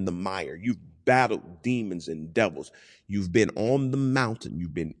muck and the mire. You've battled demons and devils. You've been on the mountain.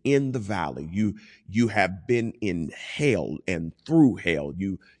 You've been in the valley. You have been in hell and through hell.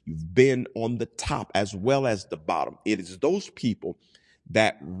 You've been on the top as well as the bottom. It is those people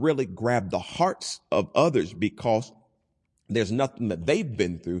that really grab the hearts of others because there's nothing that they've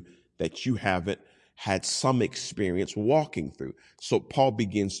been through that you haven't had some experience walking through. So Paul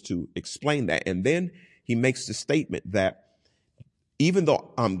begins to explain that. And then he makes the statement that even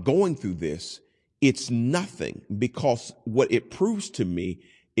though I'm going through this, it's nothing, because what it proves to me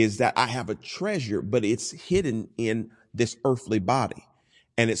is that I have a treasure, but it's hidden in this earthly body.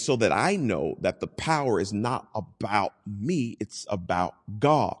 And it's so that I know that the power is not about me, it's about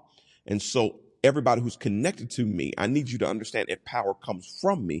God. And so everybody who's connected to me, I need you to understand if power comes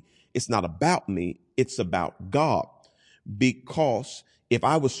from me, it's not about me, it's about God. Because if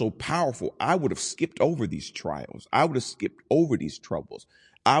I was so powerful, I would have skipped over these trials. I would have skipped over these troubles.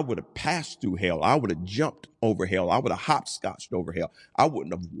 I would have passed through hell. I would have jumped over hell. I would have hopscotched over hell. I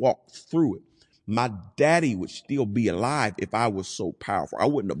wouldn't have walked through it. My daddy would still be alive if I was so powerful. I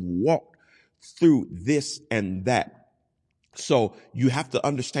wouldn't have walked through this and that. So you have to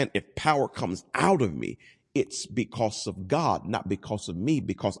understand, if power comes out of me, it's because of God, not because of me,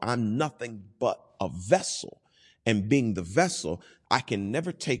 because I'm nothing but a vessel. and being the vessel, I can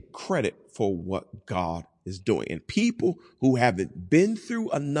never take credit for what God is doing. And people who haven't been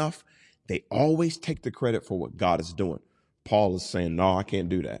through enough, they always take the credit for what God is doing. Paul is saying, no, I can't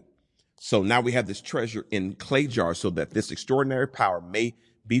do that. So now we have this treasure in clay jars so that this extraordinary power may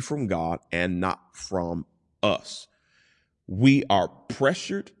be from God and not from us. We are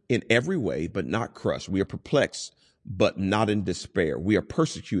pressured in every way, but not crushed. We are perplexed, but not in despair. We are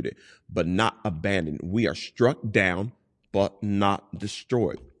persecuted, but not abandoned. We are struck down, but not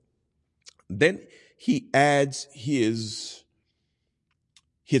destroyed. Then he adds his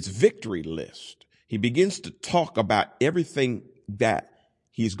victory list. He begins to talk about everything that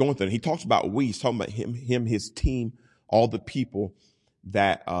he's going through. He talks about we. He's talking about him, his team, all the people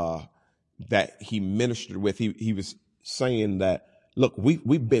that he ministered with. He was saying that, look,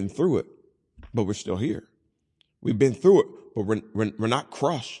 we've been through it, but we're still here. We've been through it, but we're not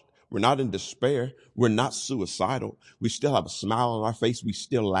crushed. We're not in despair. We're not suicidal. We still have a smile on our face. We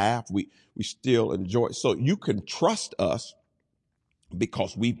still laugh. We still enjoy it. So you can trust us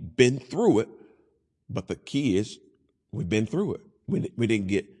because we've been through it. But the key is we've been through it. We didn't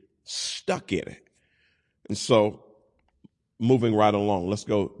get stuck in it. And so moving right along, let's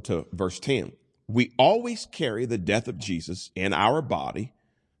go to verse 10. We always carry the death of Jesus in our body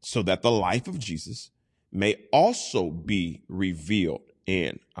so that the life of Jesus may also be revealed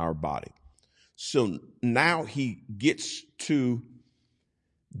in our body. So now he gets to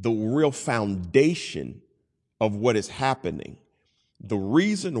the real foundation of what is happening. The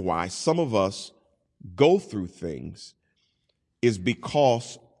reason why some of us go through things is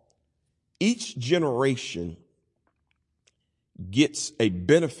because each generation gets a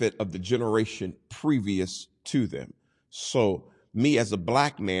benefit of the generation previous to them. So me as a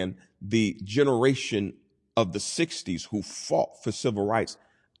black man, the generation of the 60s who fought for civil rights,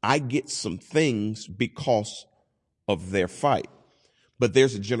 I get some things because of their fight. But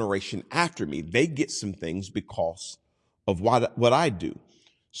there's a generation after me. They get some things because of what I do.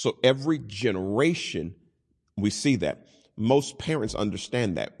 So every generation, we see that. Most parents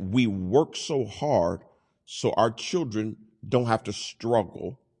understand that. We work so hard so our children don't have to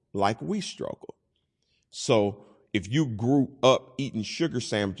struggle like we struggle. So if you grew up eating sugar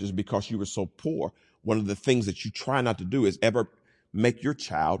sandwiches because you were so poor, one of the things that you try not to do is ever make your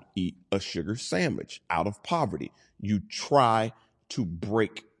child eat a sugar sandwich out of poverty. You try to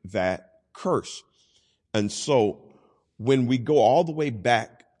break that curse. And so when we go all the way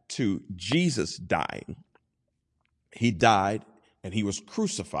back to Jesus dying, he died and he was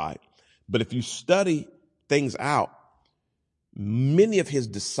crucified. But if you study things out, many of his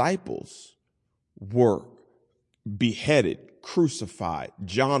disciples were beheaded, crucified.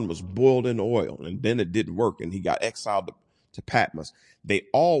 John was boiled in oil, and then it didn't work, and he got exiled to Patmos. They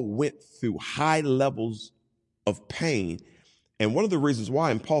all went through high levels of pain. And one of the reasons why,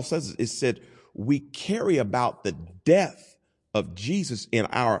 and Paul says it said, we carry about the death of Jesus in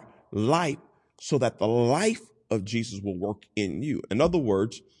our life so that the life of Jesus will work in you. In other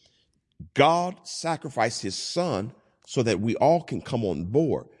words, God sacrificed his son so that we all can come on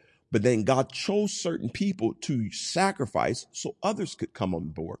board. But then God chose certain people to sacrifice so others could come on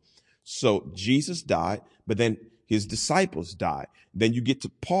board. So Jesus died, but then his disciples died. Then you get to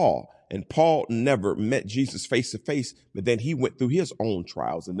Paul, and Paul never met Jesus face to face, but then he went through his own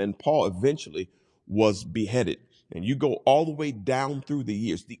trials. And then Paul eventually was beheaded. And you go all the way down through the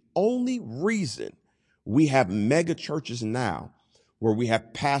years. The only reason we have mega churches now where we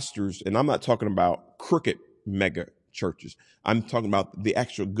have pastors, and I'm not talking about crooked mega churches. I'm talking about the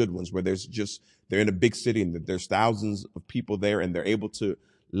actual good ones where they're in a big city and there's thousands of people there and they're able to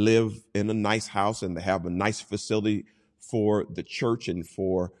live in a nice house and they have a nice facility for the church and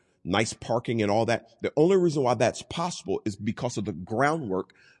for nice parking and all that. The only reason why that's possible is because of the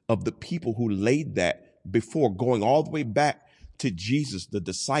groundwork of the people who laid that before, going all the way back to Jesus, the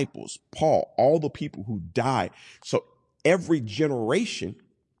disciples, Paul, all the people who died. So every generation,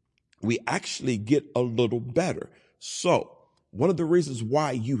 we actually get a little better. So one of the reasons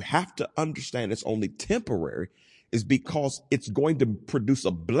why you have to understand it's only temporary is because it's going to produce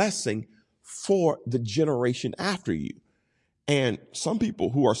a blessing for the generation after you. And some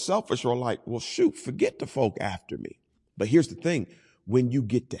people who are selfish are like, well, shoot, forget the folk after me. But here's the thing. When you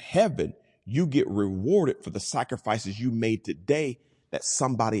get to heaven, you get rewarded for the sacrifices you made today that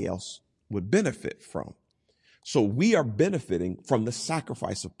somebody else would benefit from. So we are benefiting from the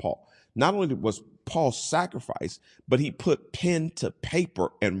sacrifice of Paul. Not only was Paul's sacrifice, but he put pen to paper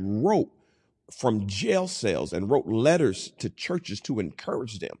and wrote from jail cells and wrote letters to churches to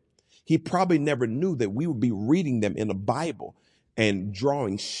encourage them. He probably never knew that we would be reading them in the Bible and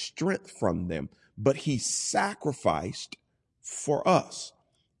drawing strength from them. but he sacrificed for us.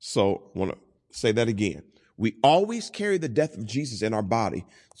 So I want to say that again. We always carry the death of Jesus in our body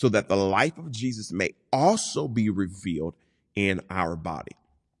so that the life of Jesus may also be revealed in our body.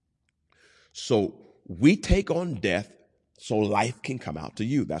 So we take on death so life can come out to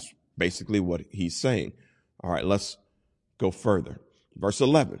you. That's basically what he's saying. All right, let's go further. Verse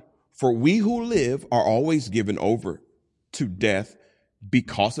 11, for we who live are always given over to death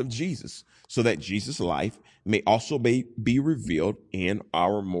because of Jesus, so that Jesus' life may also be revealed in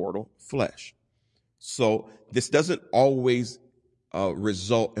our mortal flesh. So this doesn't always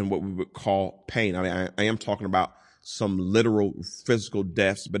result in what we would call pain. I mean, I am talking about some literal physical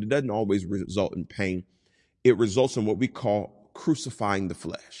deaths, but it doesn't always result in pain. It results in what we call crucifying the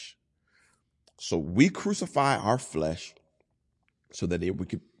flesh. So we crucify our flesh so that we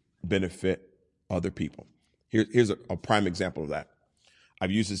could benefit other people. Here's a prime example of that.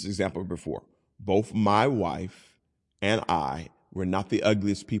 I've used this example before. Both my wife and I were not the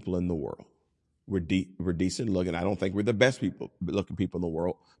ugliest people in the world. We're decent looking. I don't think we're the best looking people in the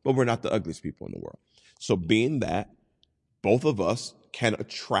world, but we're not the ugliest people in the world. So being that, both of us can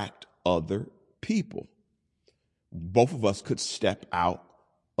attract other people. Both of us could step out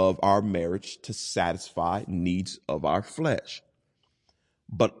of our marriage to satisfy needs of our flesh.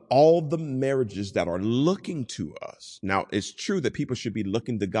 But all the marriages that are looking to us, now it's true that people should be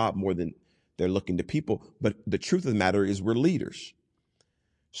looking to God more than they're looking to people, but the truth of the matter is we're leaders.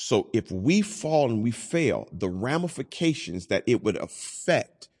 So if we fall and we fail, the ramifications that it would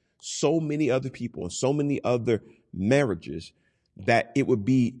affect so many other people and so many other marriages, that it would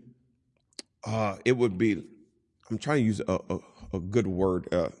be, I'm trying to use a good word.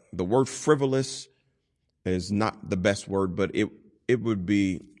 The word frivolous is not the best word, but it would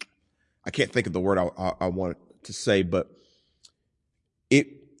be, I can't think of the word I want to say, but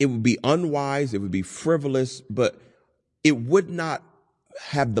it would be unwise. It would be frivolous, but it would not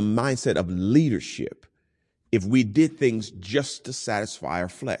have the mindset of leadership if we did things just to satisfy our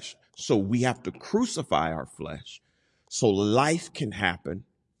flesh. So we have to crucify our flesh so life can happen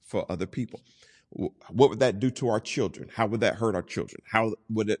for other people. What would that do to our children? How would that hurt our children? How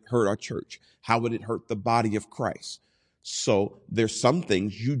would it hurt our church? How would it hurt the body of Christ? So there's some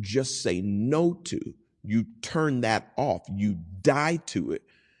things you just say no to. You turn that off. You die to it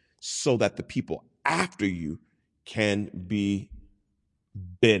so that the people after you can be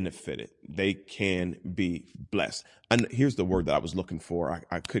benefited. They can be blessed. And here's the word that I was looking for.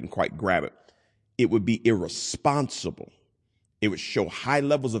 I couldn't quite grab it. It would be irresponsible. It would show high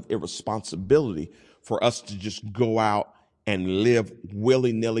levels of irresponsibility for us to just go out and live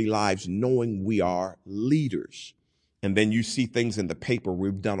willy-nilly lives knowing we are leaders. And then you see things in the paper.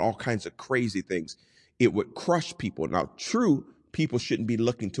 We've done all kinds of crazy things. It would crush people. Now, true, people shouldn't be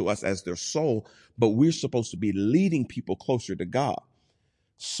looking to us as their soul, but we're supposed to be leading people closer to God.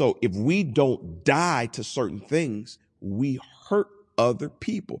 So if we don't die to certain things, we hurt other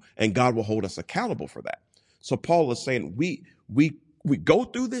people, and God will hold us accountable for that. So Paul is saying we go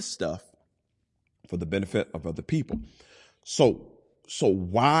through this stuff for the benefit of other people. So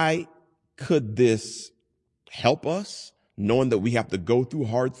why could this help us, knowing that we have to go through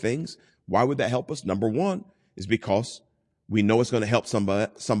hard things? Why would that help us? Number one is because we know it's going to help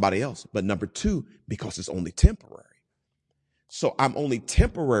somebody else. But number two, because it's only temporary. So I'm only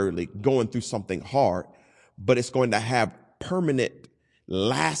temporarily going through something hard, but it's going to have permanent,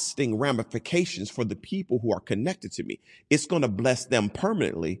 lasting ramifications for the people who are connected to me. It's going to bless them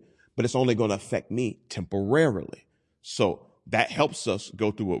permanently, but it's only going to affect me temporarily. So that helps us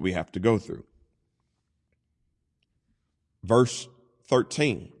go through what we have to go through. Verse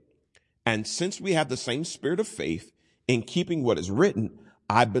 13, and since we have the same spirit of faith, in keeping what is written,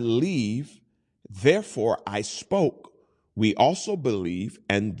 I believe, therefore I spoke. We also believe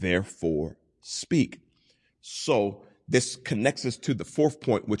and therefore speak. So this connects us to the fourth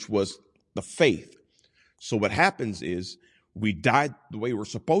point, which was the faith. So what happens is we die the way we're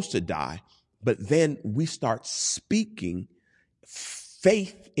supposed to die, but then we start speaking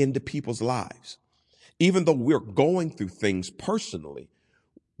faith into people's lives. Even though we're going through things personally,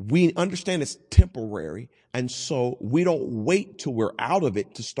 we understand it's temporary, and so we don't wait till we're out of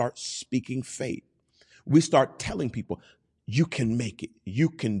it to start speaking faith. We start telling people, you can make it. You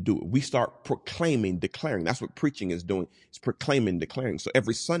can do it. We start proclaiming, declaring. That's what preaching is doing. It's proclaiming, declaring. So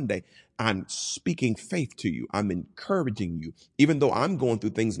every Sunday, I'm speaking faith to you. I'm encouraging you. Even though I'm going through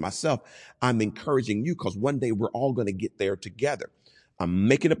things myself, I'm encouraging you because one day we're all going to get there together. I'm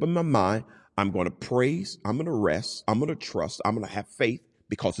making up in my mind. I'm going to praise. I'm going to rest. I'm going to trust. I'm going to have faith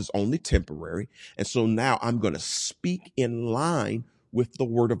because it's only temporary. And so now I'm going to speak in line with the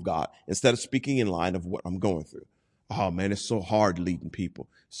word of God instead of speaking in line of what I'm going through. Oh man, it's so hard leading people.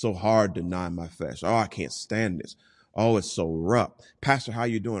 So hard denying my flesh. Oh, I can't stand this. Oh, it's so rough. Pastor, how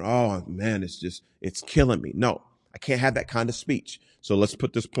you doing? Oh man, it's killing me. No, I can't have that kind of speech. So let's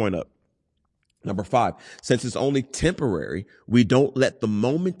put this point up. Number 5, since it's only temporary, we don't let the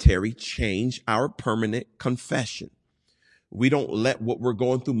momentary change our permanent confession. We don't let what we're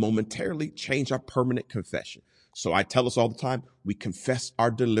going through momentarily change our permanent confession. So I tell us all the time, we confess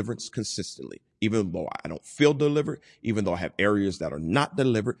our deliverance consistently. Even though I don't feel delivered, even though I have areas that are not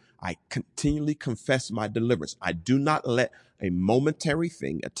delivered, I continually confess my deliverance. I do not let a momentary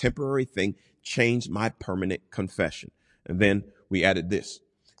thing, a temporary thing, change my permanent confession. And then we added this.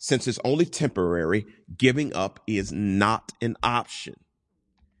 Since it's only temporary, giving up is not an option.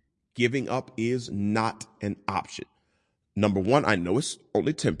 Giving up is not an option. Number 1, I know it's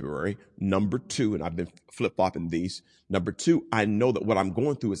only temporary. Number 2, and I've been flip-flopping these. Number 2, I know that what I'm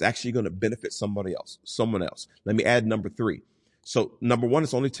going through is actually going to benefit someone else. Let me add number 3. So number 1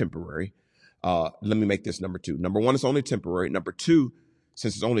 is only temporary. Let me make this number 2. Number 1 is only temporary. Number 2,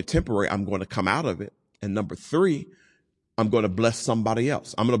 since it's only temporary, I'm going to come out of it. And number 3, I'm going to bless somebody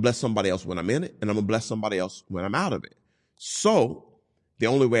else. I'm going to bless somebody else when I'm in it, and I'm going to bless somebody else when I'm out of it. So the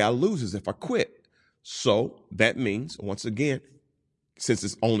only way I lose is if I quit. So that means, once again, since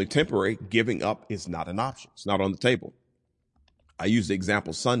it's only temporary, giving up is not an option. It's not on the table. I used the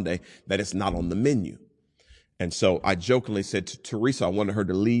example Sunday that it's not on the menu. And so I jokingly said to Teresa, I wanted her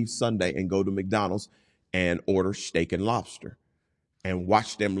to leave Sunday and go to McDonald's and order steak and lobster and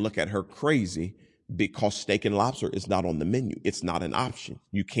watch them look at her crazy because steak and lobster is not on the menu. It's not an option.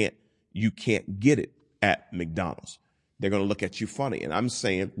 You can't get it at McDonald's. They're going to look at you funny. And I'm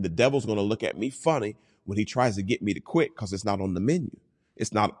saying the devil's going to look at me funny when he tries to get me to quit because it's not on the menu.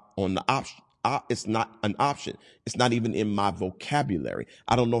 It's not on the option. It's not an option. It's not even in my vocabulary.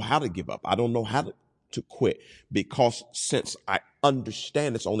 I don't know how to give up. I don't know how to quit because since I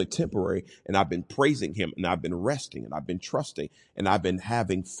understand it's only temporary and I've been praising him and I've been resting and I've been trusting and I've been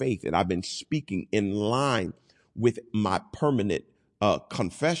having faith and I've been speaking in line with my permanent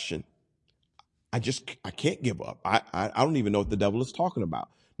confession, I can't give up. I don't even know what the devil is talking about.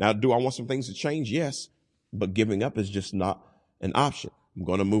 Now, do I want some things to change? Yes, but giving up is just not an option. I'm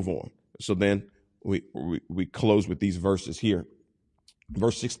going to move on. So then we close with these verses here.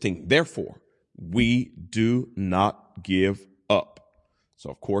 Verse 16, therefore, we do not give up.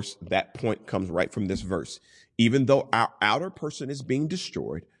 So, of course, that point comes right from this verse. Even though our outer person is being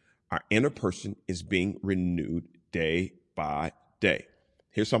destroyed, our inner person is being renewed day by day.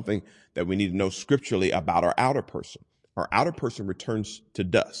 Here's something that we need to know scripturally about our outer person. Our outer person returns to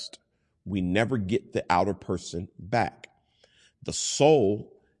dust. We never get the outer person back. The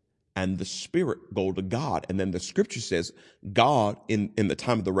soul and the spirit go to God. And then the scripture says God, in the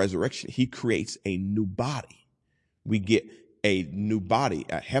time of the resurrection, he creates a new body. We get a new body,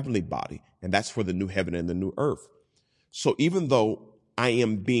 a heavenly body, and that's for the new heaven and the new earth. So even though I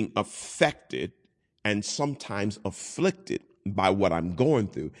am being affected and sometimes afflicted by what I'm going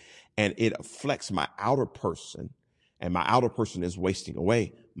through, and it affects my outer person, and my outer person is wasting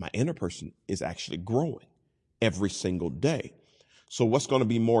away, my inner person is actually growing every single day. So what's going to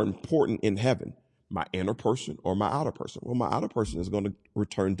be more important in heaven, my inner person or my outer person? Well, my outer person is going to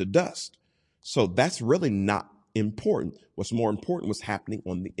return to dust. So that's really not important. What's more important was happening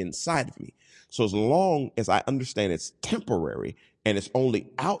on the inside of me. So as long as I understand it's temporary and it's only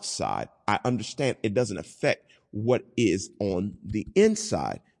outside, I understand it doesn't affect what is on the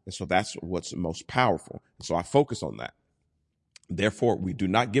inside. And so that's what's most powerful. So I focus on that. Therefore, we do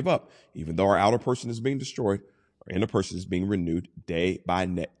not give up. Even though our outer person is being destroyed, our inner person is being renewed day by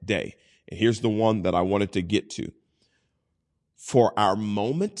day. And here's the one that I wanted to get to. For our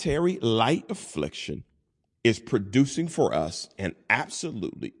momentary light affliction is producing for us an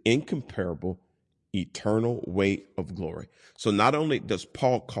absolutely incomparable eternal weight of glory. So not only does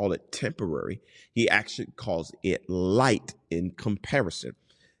Paul call it temporary, he actually calls it light in comparison.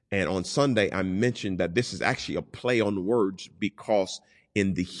 And on Sunday, I mentioned that this is actually a play on words because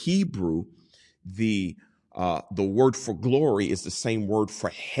in the Hebrew, the word for glory is the same word for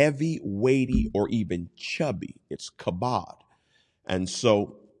heavy, weighty, or even chubby. It's kabod. And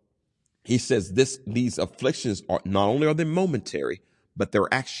so he says these afflictions are not only are they momentary, but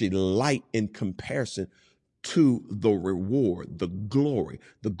they're actually light in comparison to the reward, the glory.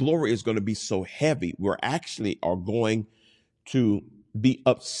 The glory is going to be so heavy. We're actually are going to be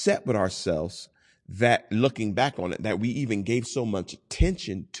upset with ourselves that looking back on it, that we even gave so much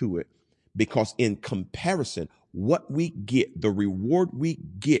attention to it, because in comparison, what we get, the reward we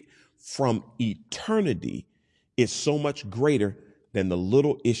get from eternity is so much greater than the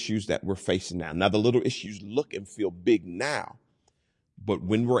little issues that we're facing now. Now, the little issues look and feel big now, but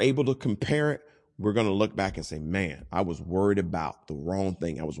when we're able to compare it, we're going to look back and say, man, I was worried about the wrong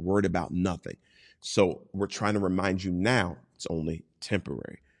thing. I was worried about nothing. So we're trying to remind you now it's only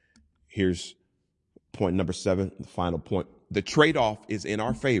temporary. Here's point number 7, the final point. The trade-off is in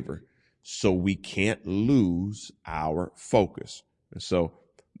our favor, so we can't lose our focus. And so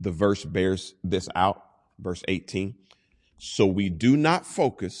the verse bears this out, verse 18. So we do not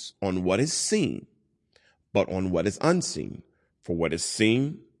focus on what is seen, but on what is unseen. For what is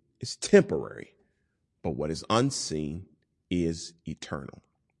seen is temporary, but what is unseen is eternal.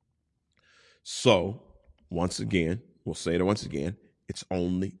 So once again, we'll say it once again, it's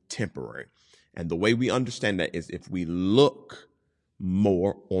only temporary. And the way we understand that is if we look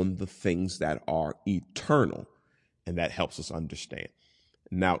more on the things that are eternal, and that helps us understand.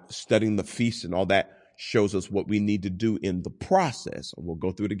 Now, studying the feast and all that shows us what we need to do in the process. We'll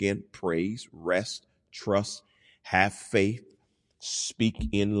go through it again. Praise, rest, trust, have faith, speak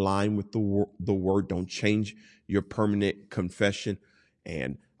in line with the word. Don't change your permanent confession,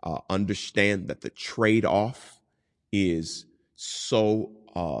 and understand that the trade-off is so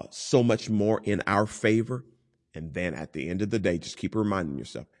much more in our favor. And then at the end of the day, just keep reminding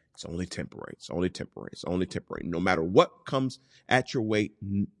yourself, it's only temporary. It's only temporary. It's only temporary. No matter what comes at your way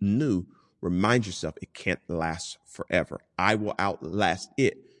new, remind yourself it can't last forever. I will outlast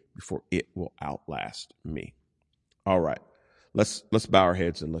it before it will outlast me. All right. Let's bow our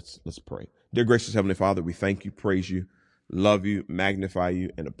heads and let's pray. Dear gracious Heavenly Father, we thank you, praise you, love you, magnify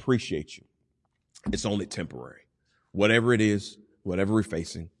you, and appreciate you. It's only temporary. Whatever it is, whatever we're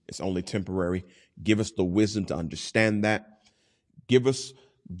facing, it's only temporary. Give us the wisdom to understand that. Give us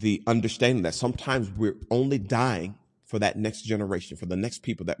the understanding that sometimes we're only dying for that next generation, for the next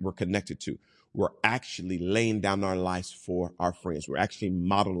people that we're connected to. We're actually laying down our lives for our friends. We're actually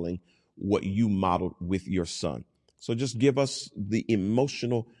modeling what you modeled with your son. So just give us the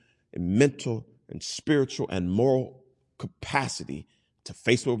emotional and mental and spiritual and moral capacity to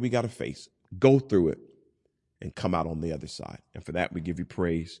face what we got to face, go through it, and come out on the other side. And for that, we give you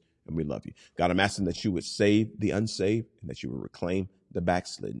praise and we love you. God, I'm asking that you would save the unsaved and that you would reclaim the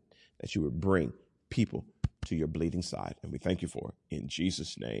backslidden, that you would bring people to your bleeding side. And we thank you for it. In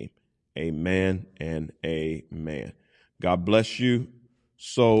Jesus' name, amen and amen. God bless you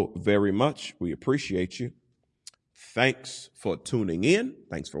so very much. We appreciate you. Thanks for tuning in.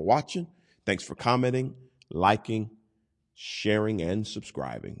 Thanks for watching. Thanks for commenting, liking, sharing, and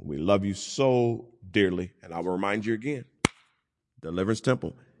subscribing. We love you so dearly. And I will remind you again, Deliverance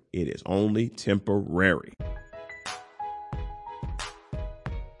Temple, it is only temporary.